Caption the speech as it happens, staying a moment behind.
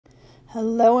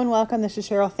Hello and welcome. This is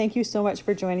Cheryl. Thank you so much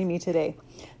for joining me today.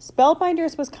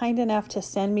 Spellbinders was kind enough to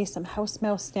send me some house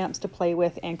mouse stamps to play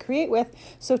with and create with.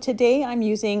 So today I'm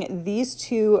using these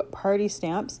two party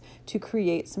stamps to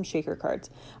create some shaker cards.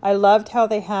 I loved how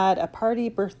they had a party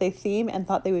birthday theme and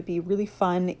thought they would be really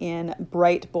fun in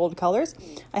bright, bold colors.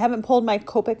 I haven't pulled my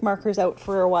Copic markers out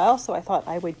for a while, so I thought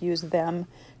I would use them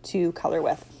to color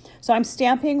with. So I'm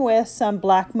stamping with some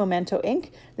black Memento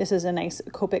ink. This is a nice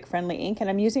Copic friendly ink, and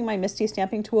I'm using my Misty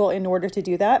stamping tool in order to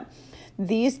do that.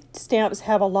 These stamps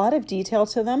have a lot of detail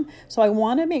to them, so I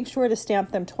want to make sure to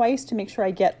stamp them twice to make sure I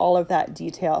get all of that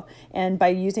detail. And by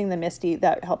using the Misty,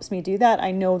 that helps me do that. I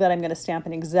know that I'm going to stamp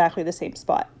in exactly the same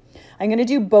spot. I'm going to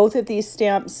do both of these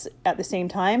stamps at the same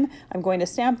time. I'm going to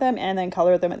stamp them and then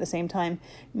color them at the same time.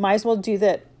 Might as well do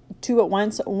that two at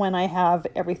once when I have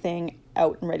everything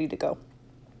out and ready to go.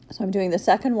 So I'm doing the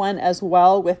second one as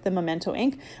well with the Memento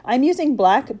ink. I'm using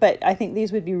black, but I think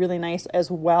these would be really nice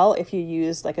as well if you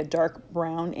use like a dark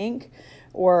brown ink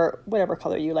or whatever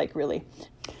color you like really.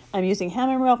 I'm using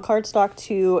Hammermill cardstock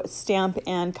to stamp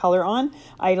and color on.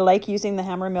 I like using the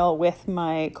Hammermill with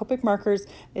my Copic markers.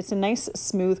 It's a nice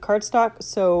smooth cardstock,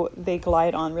 so they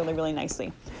glide on really, really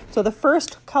nicely. So the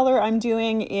first color I'm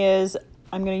doing is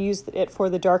I'm going to use it for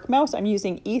the dark mouse. I'm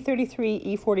using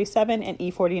E33, E47, and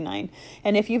E49.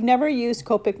 And if you've never used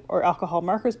Copic or alcohol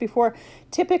markers before,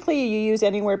 typically you use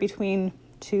anywhere between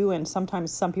 2 and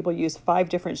sometimes some people use 5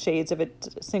 different shades of a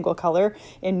single color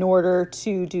in order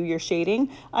to do your shading.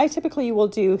 I typically will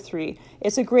do 3.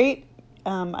 It's a great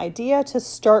idea to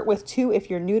start with 2 if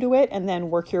you're new to it and then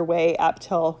work your way up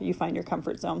till you find your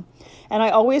comfort zone. And I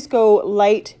always go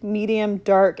light, medium,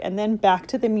 dark, and then back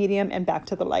to the medium and back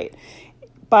to the light.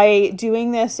 By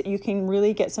doing this, you can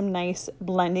really get some nice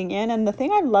blending in. And the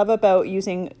thing I love about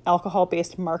using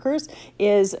alcohol-based markers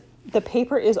is the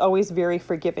paper is always very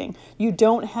forgiving. You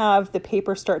don't have the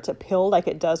paper start to pill like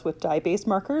it does with dye-based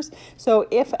markers. So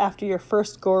if after your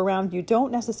first go around you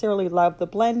don't necessarily love the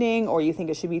blending or you think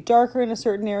it should be darker in a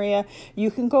certain area, you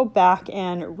can go back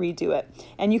and redo it.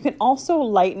 And you can also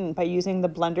lighten by using the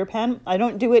blender pen. I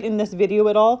don't do it in this video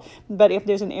at all, but if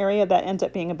there's an area that ends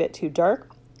up being a bit too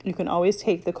dark, you can always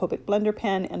take the Copic blender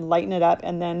pen and lighten it up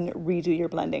and then redo your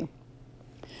blending.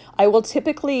 I will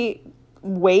typically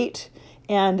wait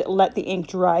and let the ink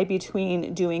dry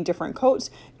between doing different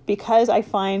coats because I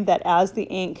find that as the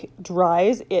ink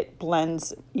dries, it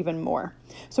blends even more.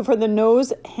 So for the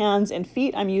nose, hands, and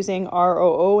feet, I'm using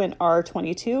R00 and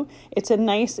R22. It's a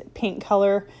nice pink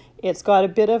color. It's got a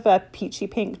bit of a peachy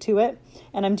pink to it,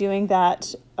 and I'm doing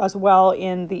that as well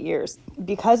in the ears.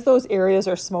 Because those areas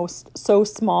are so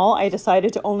small, I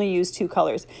decided to only use 2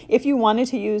 colors. If you wanted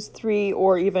to use 3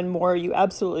 or even more, you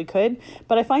absolutely could,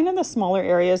 but I find in the smaller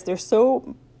areas, there's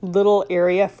so little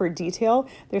area for detail,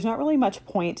 there's not really much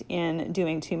point in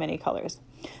doing too many colors.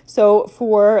 So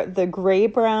for the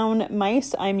gray-brown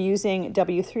mice, I'm using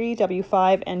W3,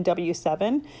 W5, and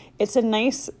W7. It's a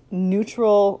nice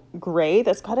neutral gray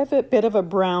that's got a bit of a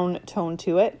brown tone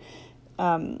to it.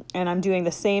 And I'm doing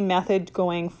the same method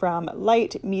going from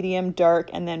light, medium,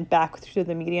 dark, and then back through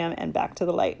the medium and back to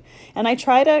the light. And I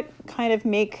try to kind of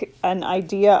make an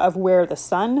idea of where the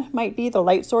sun might be, the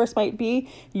light source might be,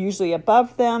 usually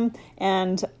above them.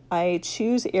 And I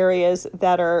choose areas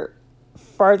that are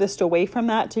farthest away from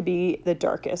that to be the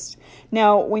darkest.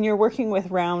 Now, when you're working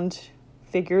with round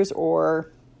figures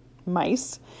or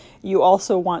mice, you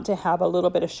also want to have a little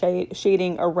bit of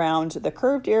shading around the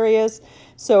curved areas.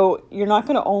 So you're not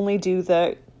going to only do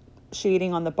the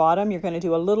shading on the bottom, you're going to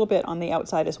do a little bit on the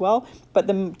outside as well, but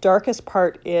the darkest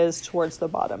part is towards the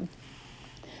bottom.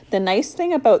 The nice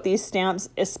thing about these stamps,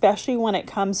 especially when it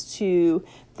comes to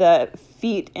the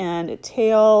feet and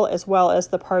tail as well as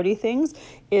the party things,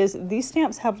 is these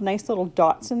stamps have nice little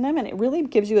dots in them, and it really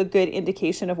gives you a good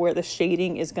indication of where the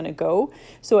shading is going to go.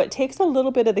 So it takes a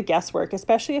little bit of the guesswork,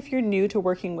 especially if you're new to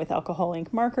working with alcohol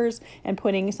ink markers and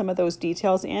putting some of those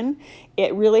details in.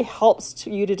 It really helps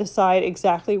you to decide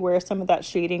exactly where some of that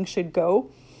shading should go,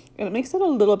 and it makes it a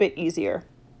little bit easier.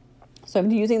 So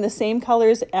I'm using the same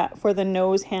colors for the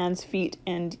nose, hands, feet,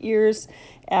 and ears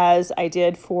as I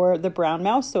did for the brown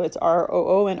mouse. So it's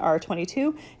R00 and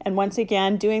R22. And once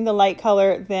again, doing the light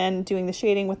color, then doing the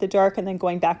shading with the dark, and then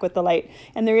going back with the light.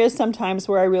 And there is some times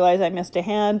where I realize I missed a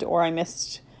hand or I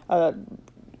missed an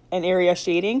area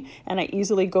shading, and I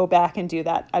easily go back and do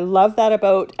that. I love that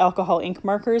about alcohol ink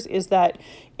markers is that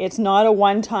it's not a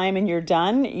one time and you're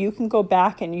done. You can go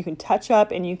back and you can touch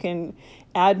up and you can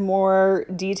add more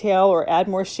detail or add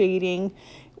more shading.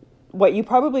 What you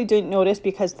probably didn't notice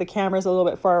because the camera's a little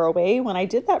bit far away, when I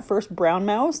did that first brown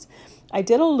mouse, I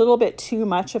did a little bit too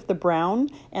much of the brown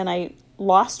and I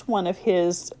lost one of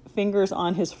his fingers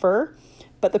on his fur.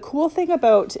 But the cool thing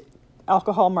about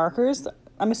alcohol markers,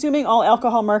 I'm assuming all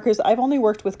alcohol markers, I've only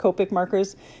worked with Copic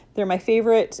markers. They're my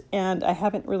favorite, and I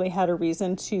haven't really had a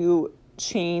reason to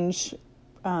change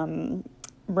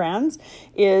brands,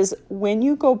 is when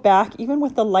you go back, even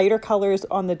with the lighter colors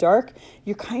on the dark,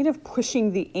 you're kind of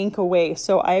pushing the ink away.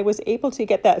 So I was able to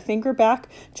get that finger back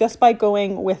just by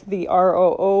going with the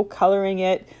ROO, coloring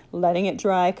it, letting it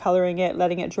dry, coloring it,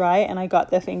 letting it dry, and I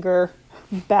got the finger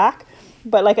back.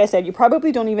 But like I said, you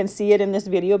probably don't even see it in this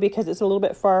video because it's a little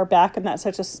bit far back and that's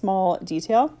such a small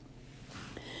detail.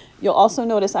 You'll also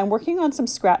notice I'm working on some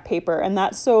scrap paper, and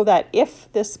that's so that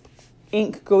if this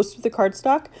ink goes through the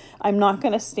cardstock, I'm not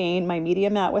going to stain my media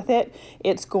mat with it.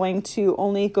 It's going to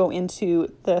only go into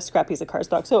the scrap piece of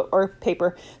cardstock, or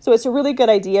paper. So it's a really good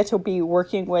idea to be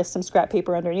working with some scrap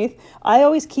paper underneath. I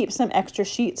always keep some extra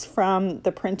sheets from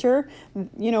the printer.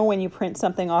 You know, when you print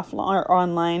something off or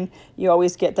online, you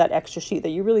always get that extra sheet that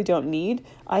you really don't need.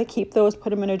 I keep those, put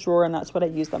them in a drawer, and that's what I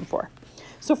use them for.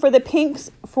 So for the pinks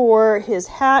for his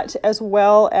hat, as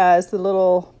well as the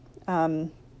little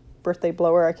birthday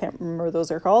blower, I can't remember what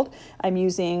those are called, I'm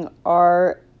using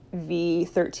RV13,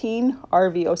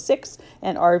 RV06,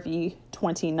 and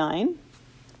RV29.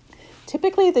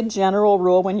 Typically, the general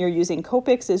rule when you're using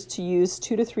Copics is to use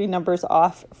 2 to 3 numbers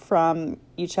off from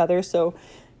each other. So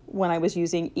when I was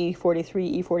using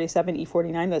E43, E47,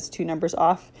 E49, that's 2 numbers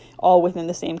off, all within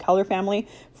the same color family.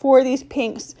 For these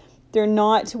pinks, they're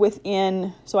not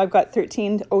within, so I've got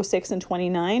 13, 06, and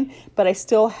 29, but I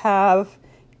still have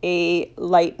a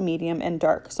light, medium, and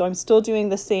dark. So I'm still doing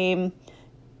the same,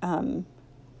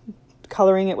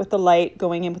 coloring it with the light,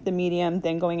 going in with the medium,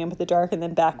 then going in with the dark, and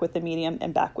then back with the medium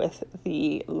and back with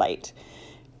the light.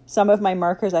 Some of my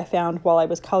markers I found while I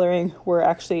was coloring were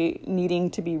actually needing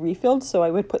to be refilled, so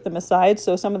I would put them aside.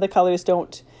 So some of the colors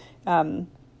don't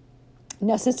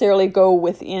necessarily go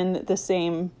within the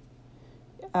same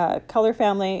color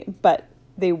family, but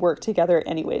they work together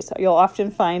anyways. You'll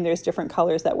often find there's different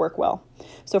colors that work well.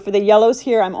 So for the yellows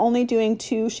here, I'm only doing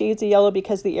 2 shades of yellow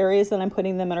because the areas that I'm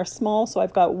putting them in are small. So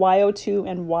I've got Y02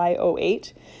 and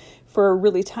Y08. For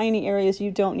really tiny areas, you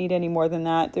don't need any more than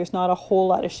that. There's not a whole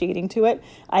lot of shading to it.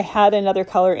 I had another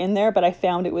color in there, but I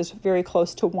found it was very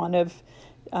close to one of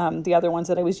the other ones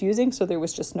that I was using, so there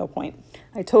was just no point.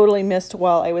 I totally missed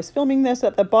while I was filming this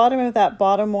that the bottom of that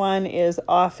bottom one is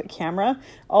off camera.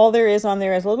 All there is on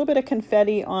there is a little bit of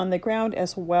confetti on the ground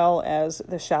as well as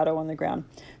the shadow on the ground.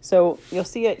 So you'll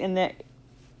see it in the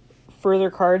further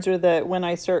cards or when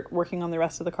I start working on the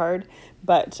rest of the card,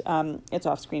 but it's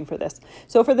off screen for this.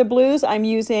 So for the blues, I'm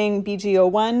using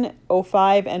BG01,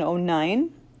 05, and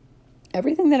 09.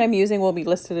 Everything that I'm using will be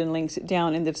listed and linked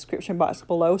down in the description box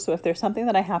below. So if there's something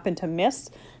that I happen to miss,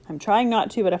 I'm trying not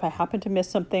to, but if I happen to miss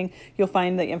something, you'll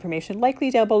find the information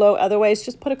likely down below. Otherwise,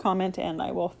 just put a comment and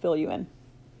I will fill you in.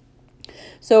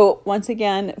 So once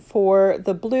again, for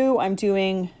the blue, I'm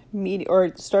doing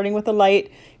starting with the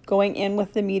light, going in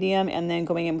with the medium, and then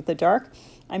going in with the dark.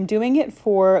 I'm doing it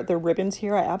for the ribbons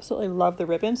here. I absolutely love the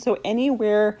ribbons. So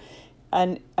anywhere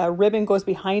a ribbon goes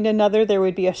behind another, there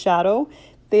would be a shadow.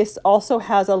 This also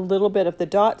has a little bit of the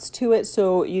dots to it,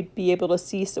 so you'd be able to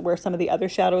see where some of the other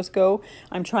shadows go.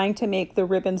 I'm trying to make the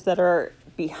ribbons that are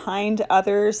behind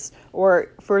others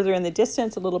or further in the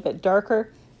distance a little bit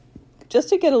darker, just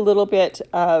to get a little bit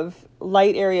of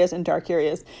light areas and dark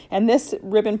areas. And this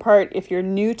ribbon part, if you're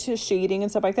new to shading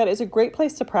and stuff like that, is a great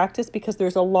place to practice because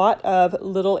there's a lot of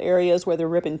little areas where the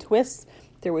ribbon twists.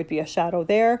 There would be a shadow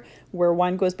there. Where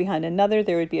one goes behind another,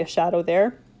 there would be a shadow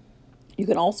there. You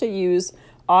can also use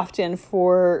often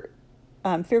for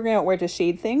figuring out where to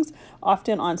shade things,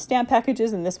 often on stamp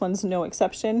packages, and this one's no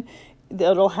exception.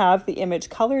 It'll have the image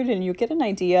colored and you get an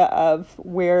idea of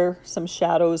where some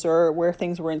shadows or where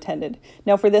things were intended.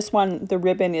 Now for this one, the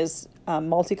ribbon is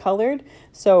multicolored,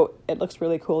 so it looks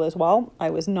really cool as well. I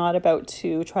was not about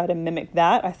to try to mimic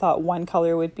that. I thought one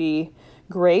color would be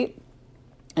great,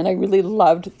 and I really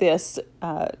loved this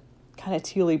kind of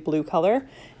tealy blue color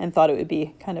and thought it would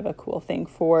be kind of a cool thing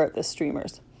for the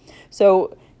streamers.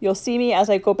 So you'll see me as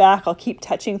I go back, I'll keep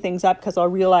touching things up because I'll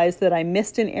realize that I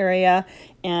missed an area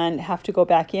and have to go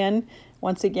back in.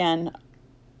 Once again,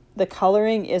 the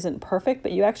coloring isn't perfect,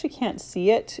 but you actually can't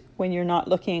see it when you're not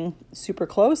looking super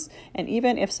close. And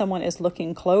even if someone is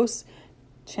looking close,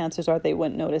 chances are they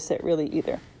wouldn't notice it really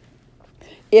either.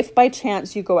 If by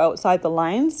chance you go outside the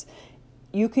lines,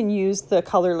 you can use the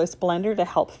colorless blender to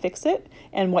help fix it.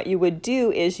 And what you would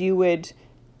do is you would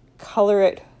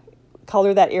color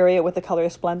color that area with the color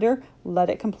Splendor, let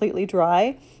it completely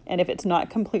dry. And if it's not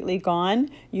completely gone,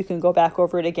 you can go back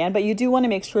over it again. But you do want to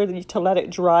make sure that to let it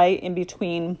dry in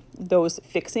between those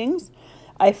fixings.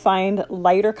 I find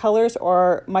lighter colors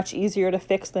are much easier to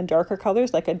fix than darker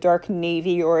colors, like a dark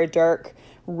navy or a dark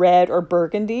red or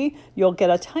burgundy. You'll get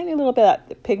a tiny little bit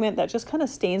of pigment that just kind of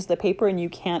stains the paper and you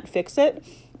can't fix it.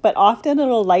 But often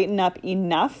it'll lighten up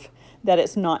enough that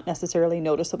it's not necessarily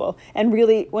noticeable. And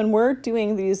really, when we're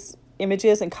doing these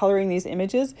images and coloring these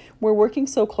images, we're working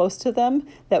so close to them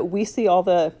that we see all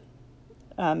the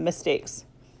mistakes.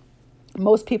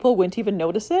 Most people wouldn't even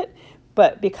notice it,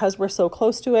 but because we're so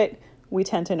close to it, we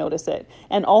tend to notice it.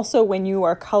 And also when you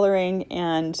are coloring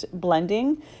and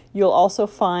blending, you'll also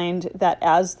find that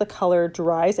as the color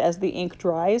dries, as the ink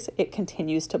dries, it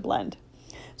continues to blend.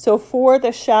 So for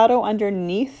the shadow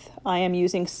underneath, I am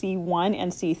using C1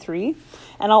 and C3,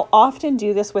 and I'll often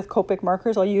do this with Copic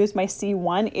markers. I'll use my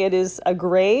C1. It is a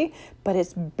gray, but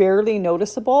it's barely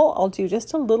noticeable. I'll do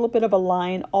just a little bit of a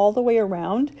line all the way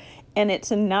around, and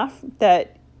it's enough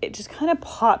that it just kind of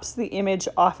pops the image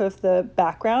off of the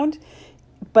background,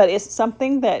 but it's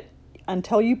something that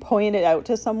until you point it out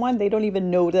to someone, they don't even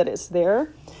know that it's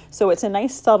there. So it's a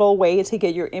nice subtle way to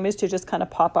get your image to just kind of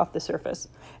pop off the surface.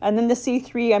 And then the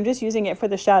C3, I'm just using it for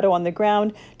the shadow on the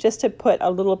ground, just to put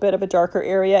a little bit of a darker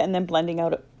area and then blending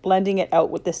it out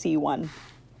with the C1.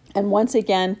 And once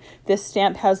again, this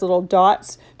stamp has little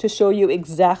dots to show you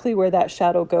exactly where that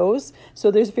shadow goes.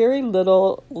 So there's very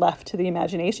little left to the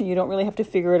imagination. You don't really have to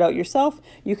figure it out yourself.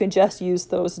 You can just use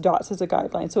those dots as a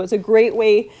guideline. So it's a great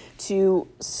way to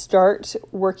start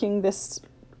working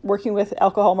with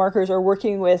alcohol markers or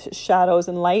working with shadows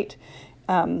and light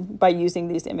by using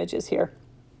these images here.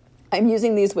 I'm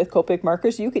using these with Copic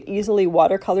markers. You could easily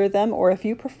watercolor them, or if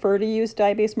you prefer to use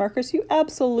dye-based markers, you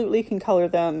absolutely can color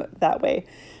them that way.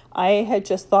 I had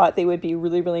just thought they would be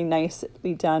really, really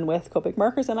nicely done with Copic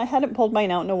markers, and I hadn't pulled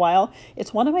mine out in a while.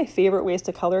 It's one of my favorite ways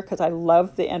to color because I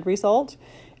love the end result,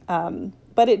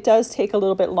 but it does take a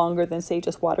little bit longer than, say,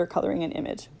 just watercoloring an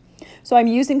image. So I'm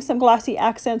using some glossy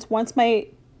accents. Once my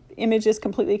image is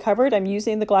completely covered, I'm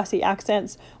using the glossy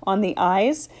accents on the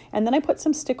eyes, and then I put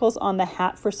some stickles on the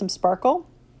hat for some sparkle.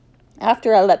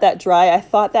 After I let that dry, I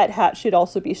thought that hat should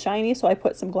also be shiny, so I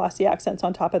put some glossy accents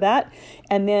on top of that.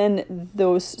 And then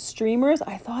those streamers,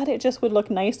 I thought it just would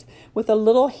look nice with a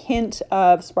little hint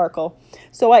of sparkle.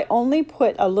 So I only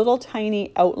put a little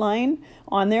tiny outline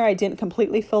on there. I didn't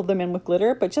completely fill them in with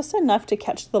glitter, but just enough to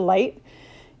catch the light.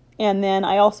 And then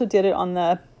I also did it on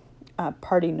the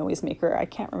party noisemaker. I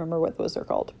can't remember what those are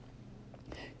called.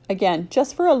 Again,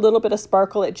 just for a little bit of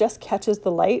sparkle, it just catches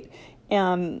the light.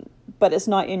 But it's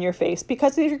not in your face.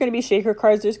 Because these are going to be shaker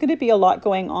cards, there's going to be a lot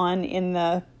going on in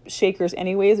the shakers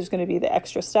anyways. There's going to be the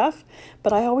extra stuff.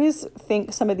 But I always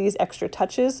think some of these extra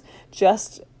touches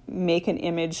just make an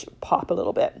image pop a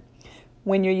little bit.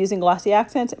 When you're using glossy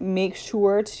accents, make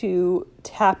sure to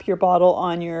tap your bottle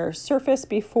on your surface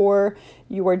before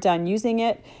you are done using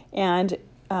it, and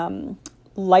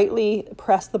lightly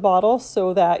press the bottle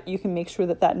so that you can make sure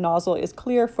that that nozzle is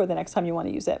clear for the next time you want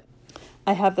to use it.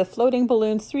 I have the Floating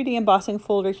Balloons 3D embossing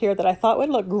folder here that I thought would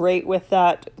look great with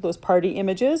those party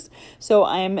images. So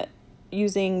I'm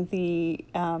using the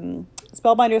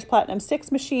Spellbinders Platinum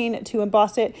 6 machine to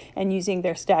emboss it, and using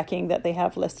their stacking that they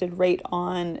have listed right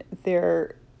on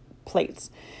their plates.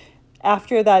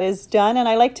 After that is done, and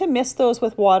I like to mist those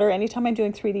with water. Anytime I'm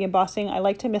doing 3D embossing, I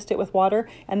like to mist it with water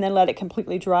and then let it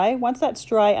completely dry. Once that's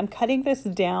dry, I'm cutting this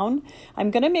down. I'm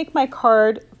going to make my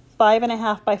card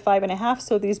 5.5 by 5.5.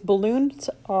 So these balloons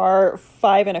are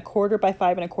 5.25 by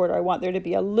 5.25. I want there to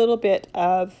be a little bit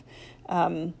of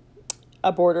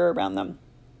a border around them.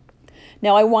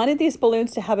 Now I wanted these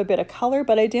balloons to have a bit of color,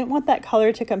 but I didn't want that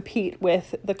color to compete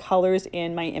with the colors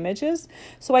in my images.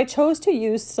 So I chose to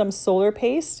use some solar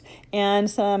paste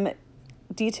and some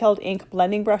detailed ink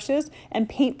blending brushes and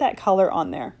paint that color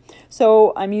on there.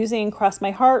 So I'm using Cross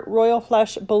My Heart, Royal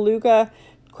Flush, Beluga,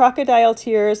 Crocodile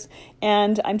Tears,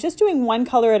 and I'm just doing one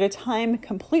color at a time,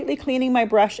 completely cleaning my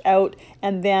brush out,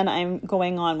 and then I'm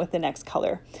going on with the next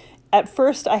color. At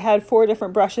first I had 4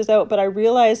 different brushes out, but I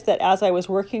realized that as I was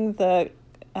working, the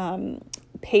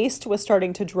paste was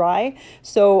starting to dry,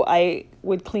 so I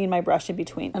would clean my brush in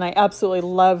between. And I absolutely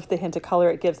love the hint of color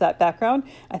it gives that background.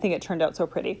 I think it turned out so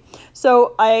pretty.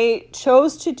 So I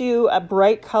chose to do a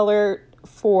bright color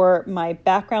for my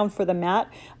background for the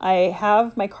mat. I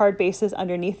have my card bases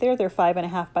underneath there. They're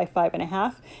 5.5 by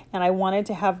 5.5, and I wanted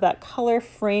to have that color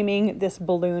framing this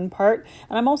balloon part.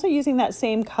 And I'm also using that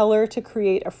same color to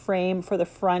create a frame for the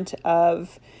front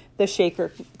of the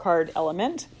shaker card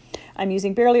element. I'm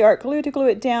using Barely Art glue to glue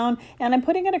it down, and I'm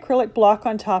putting an acrylic block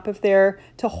on top of there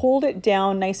to hold it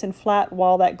down nice and flat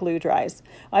while that glue dries.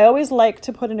 I always like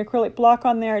to put an acrylic block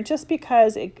on there just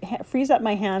because it frees up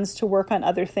my hands to work on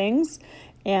other things,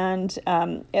 and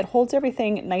it holds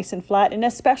everything nice and flat. And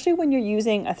especially when you're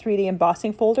using a 3D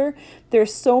embossing folder,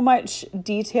 there's so much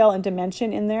detail and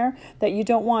dimension in there that you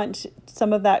don't want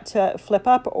some of that to flip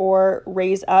up or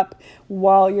raise up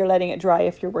while you're letting it dry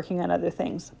if you're working on other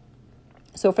things.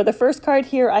 So for the first card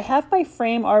here, I have my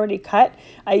frame already cut.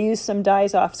 I used some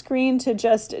dies off screen to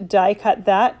just die cut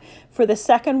that. For the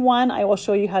second one, I will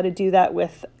show you how to do that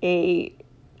with a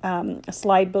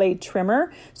slide blade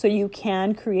trimmer, so you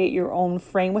can create your own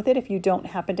frame with it if you don't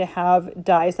happen to have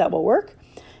dies that will work.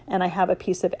 And I have a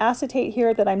piece of acetate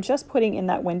here that I'm just putting in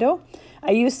that window.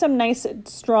 I use some nice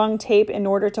strong tape in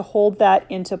order to hold that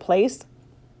into place.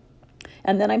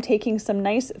 And then I'm taking some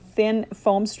nice thin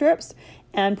foam strips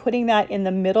and putting that in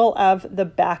the middle of the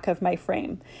back of my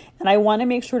frame. And I want to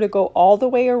make sure to go all the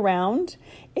way around.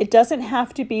 It doesn't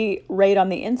have to be right on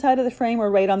the inside of the frame or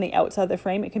right on the outside of the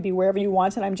frame. It can be wherever you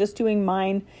want, and I'm just doing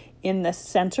mine in the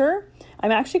center.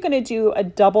 I'm actually going to do a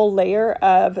double layer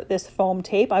of this foam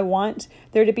tape. I want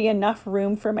there to be enough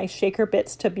room for my shaker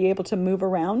bits to be able to move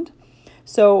around.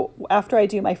 So after I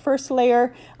do my first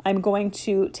layer, I'm going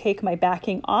to take my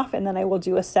backing off, and then I will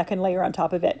do a second layer on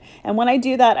top of it. And when I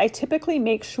do that, I typically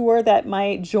make sure that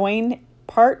my join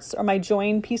parts or my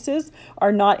join pieces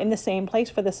are not in the same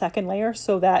place for the second layer,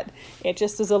 so that it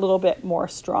just is a little bit more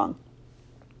strong.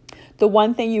 The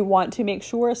one thing you want to make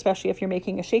sure, especially if you're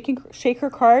making a shaker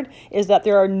card, is that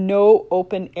there are no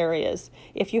open areas.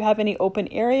 If you have any open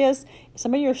areas,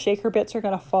 some of your shaker bits are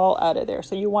going to fall out of there.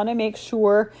 So you want to make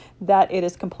sure that it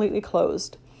is completely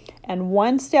closed. And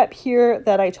one step here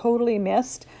that I totally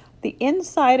missed, the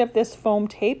inside of this foam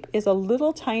tape is a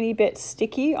little tiny bit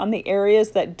sticky on the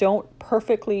areas that don't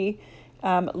perfectly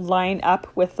line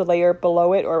up with the layer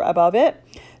below it or above it.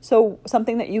 So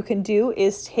something that you can do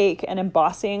is take an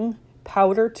embossing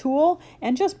powder tool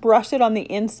and just brush it on the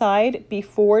inside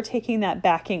before taking that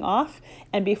backing off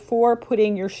and before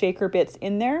putting your shaker bits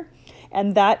in there.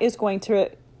 And that is going to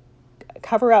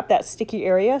cover up that sticky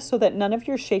area so that none of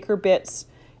your shaker bits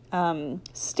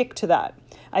stick to that.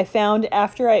 I found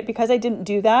because I didn't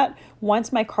do that,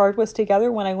 once my card was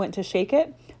together, when I went to shake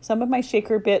it, some of my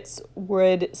shaker bits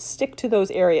would stick to those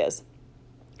areas.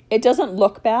 It doesn't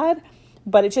look bad,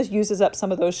 but it just uses up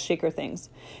some of those shaker things.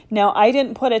 Now, I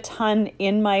didn't put a ton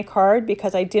in my card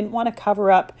because I didn't want to cover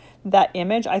up that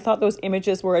image. I thought those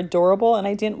images were adorable, and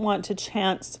I didn't want to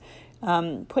chance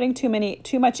putting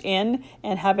too much in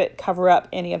and have it cover up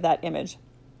any of that image.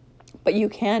 But you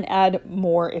can add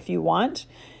more if you want.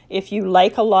 If you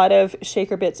like a lot of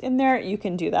shaker bits in there, you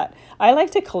can do that. I like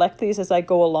to collect these as I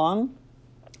go along.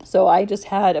 So I just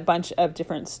had a bunch of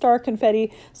different star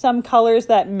confetti, some colors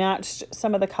that matched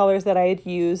some of the colors that I had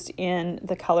used in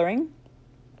the coloring.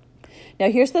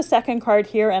 Now here's the second card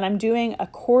here, and I'm doing a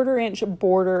 1/4 inch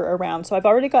border around. So I've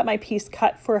already got my piece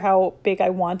cut for how big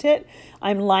I want it.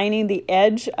 I'm lining the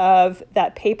edge of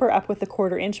that paper up with the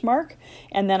 1/4 inch mark,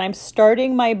 and then I'm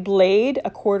starting my blade a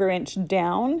 1/4 inch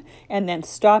down and then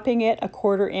stopping it a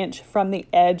 1/4 inch from the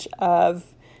edge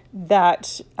of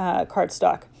that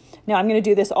cardstock. Now I'm going to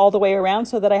do this all the way around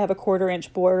so that I have a 1/4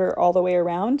 inch border all the way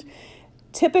around.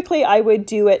 Typically, I would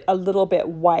do it a little bit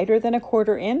wider than a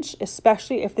 1/4 inch,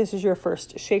 especially if this is your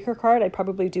first shaker card. I'd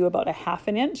probably do about a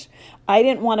 1/2 inch. I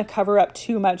didn't want to cover up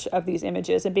too much of these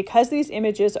images. And because these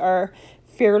images are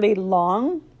fairly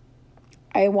long,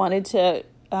 I wanted to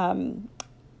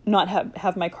not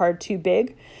have my card too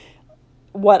big.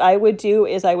 What I would do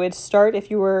is I would start, if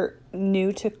you were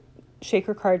new to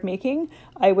shaker card making,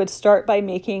 I would start by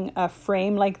making a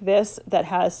frame like this that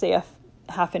has, say, a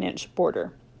 1/2 inch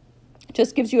border.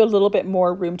 Just gives you a little bit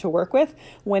more room to work with.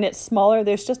 When it's smaller,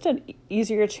 there's just an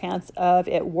easier chance of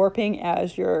it warping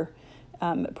as you're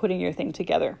putting your thing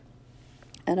together.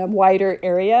 And a wider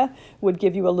area would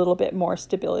give you a little bit more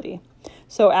stability.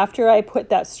 So after I put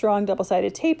that strong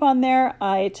double-sided tape on there,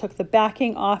 I took the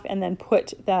backing off and then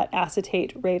put that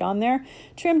acetate right on there,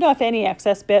 trimmed off any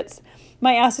excess bits.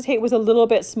 My acetate was a little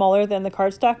bit smaller than the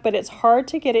cardstock, but it's hard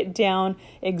to get it down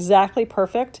exactly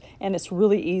perfect, and it's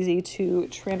really easy to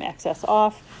trim excess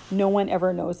off. No one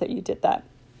ever knows that you did that.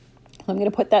 I'm going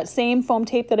to put that same foam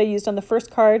tape that I used on the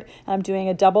first card. I'm doing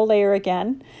a double layer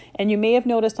again. And you may have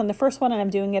noticed on the first one, and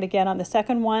I'm doing it again on the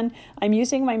second one, I'm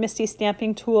using my Misty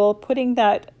stamping tool, putting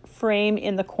that frame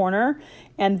in the corner,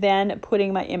 and then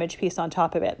putting my image piece on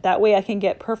top of it. That way I can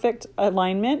get perfect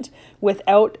alignment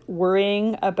without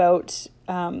worrying about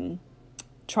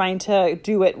trying to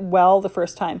do it well the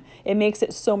first time. It makes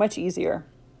it so much easier.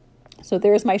 So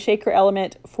there's my shaker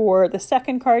element for the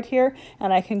second card here,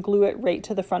 and I can glue it right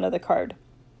to the front of the card.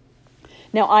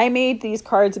 Now I made these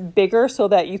cards bigger so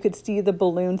that you could see the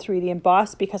balloon 3D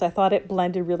embossed because I thought it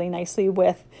blended really nicely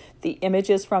with the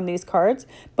images from these cards.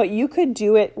 But you could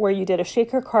do it where you did a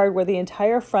shaker card where the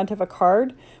entire front of a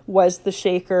card was the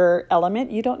shaker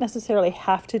element. You don't necessarily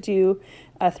have to do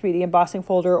a 3D embossing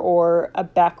folder or a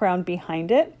background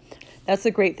behind it. That's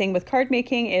the great thing with card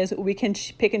making, is we can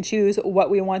pick and choose what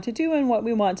we want to do and what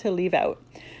we want to leave out.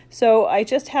 So I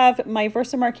just have my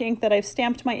Versamark ink that I've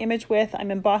stamped my image with.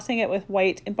 I'm embossing it with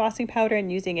white embossing powder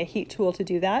and using a heat tool to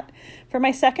do that. For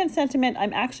my second sentiment,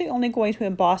 I'm actually only going to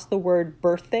emboss the word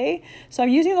birthday. So I'm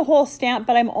using the whole stamp,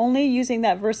 but I'm only using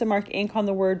that Versamark ink on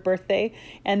the word birthday.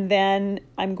 And then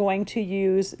I'm going to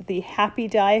use the happy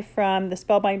die from the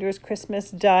Spellbinders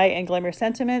Christmas die and Glimmer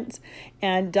Sentiments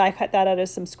and die cut that out of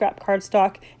some scrap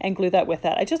cardstock and glue that with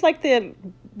that. I just like the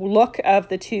look of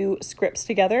the two scripts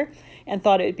together and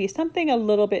thought it would be something a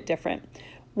little bit different.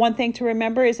 One thing to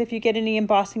remember is if you get any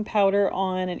embossing powder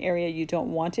on an area you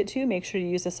don't want it to, make sure you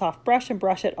use a soft brush and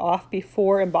brush it off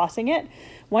before embossing it.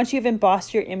 Once you've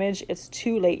embossed your image, it's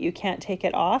too late. You can't take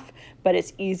it off, but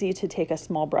it's easy to take a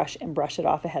small brush and brush it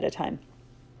off ahead of time.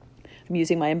 I'm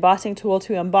using my embossing tool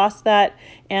to emboss that,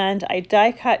 and I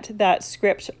die cut that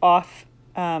script off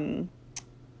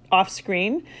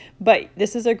screen, but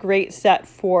this is a great set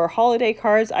for holiday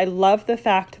cards. I love the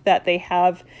fact that they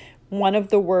have one of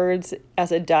the words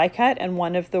as a die cut and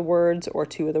one of the words, or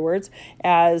two of the words,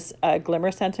 as a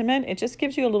glimmer sentiment. It just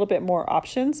gives you a little bit more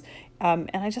options, and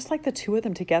I just like the two of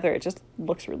them together. It just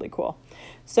looks really cool.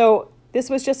 So this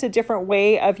was just a different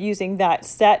way of using that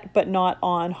set, but not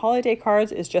on holiday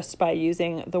cards, is just by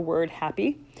using the word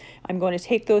happy. I'm going to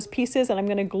take those pieces and I'm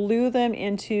going to glue them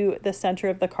into the center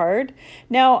of the card.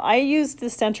 Now I used the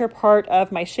center part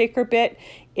of my shaker bit.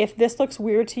 If this looks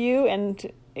weird to you, and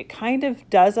it kind of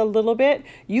does a little bit,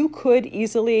 you could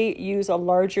easily use a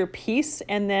larger piece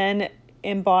and then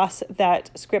emboss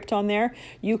that script on there.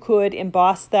 You could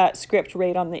emboss that script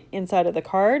right on the inside of the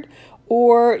card,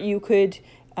 or you could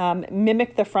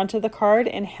mimic the front of the card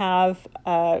and have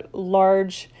a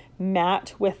large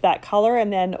matte with that color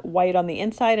and then white on the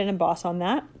inside and emboss on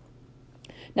that.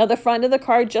 Now the front of the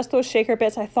card, just those shaker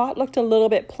bits, I thought looked a little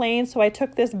bit plain, so I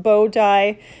took this bow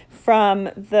die from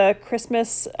the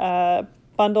Christmas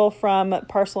bundle from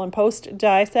Parcel and Post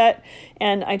die set,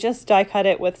 and I just die cut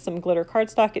it with some glitter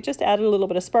cardstock. It just added a little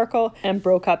bit of sparkle and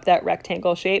broke up that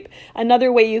rectangle shape.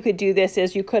 Another way you could do this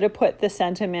is you could have put the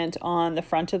sentiment on the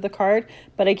front of the card,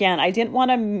 but again, I didn't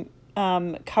want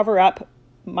to cover up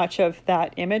much of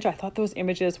that image. I thought those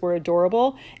images were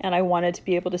adorable and I wanted to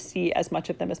be able to see as much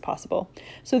of them as possible.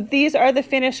 So these are the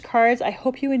finished cards. I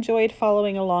hope you enjoyed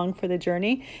following along for the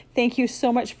journey. Thank you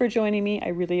so much for joining me. I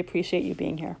really appreciate you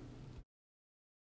being here.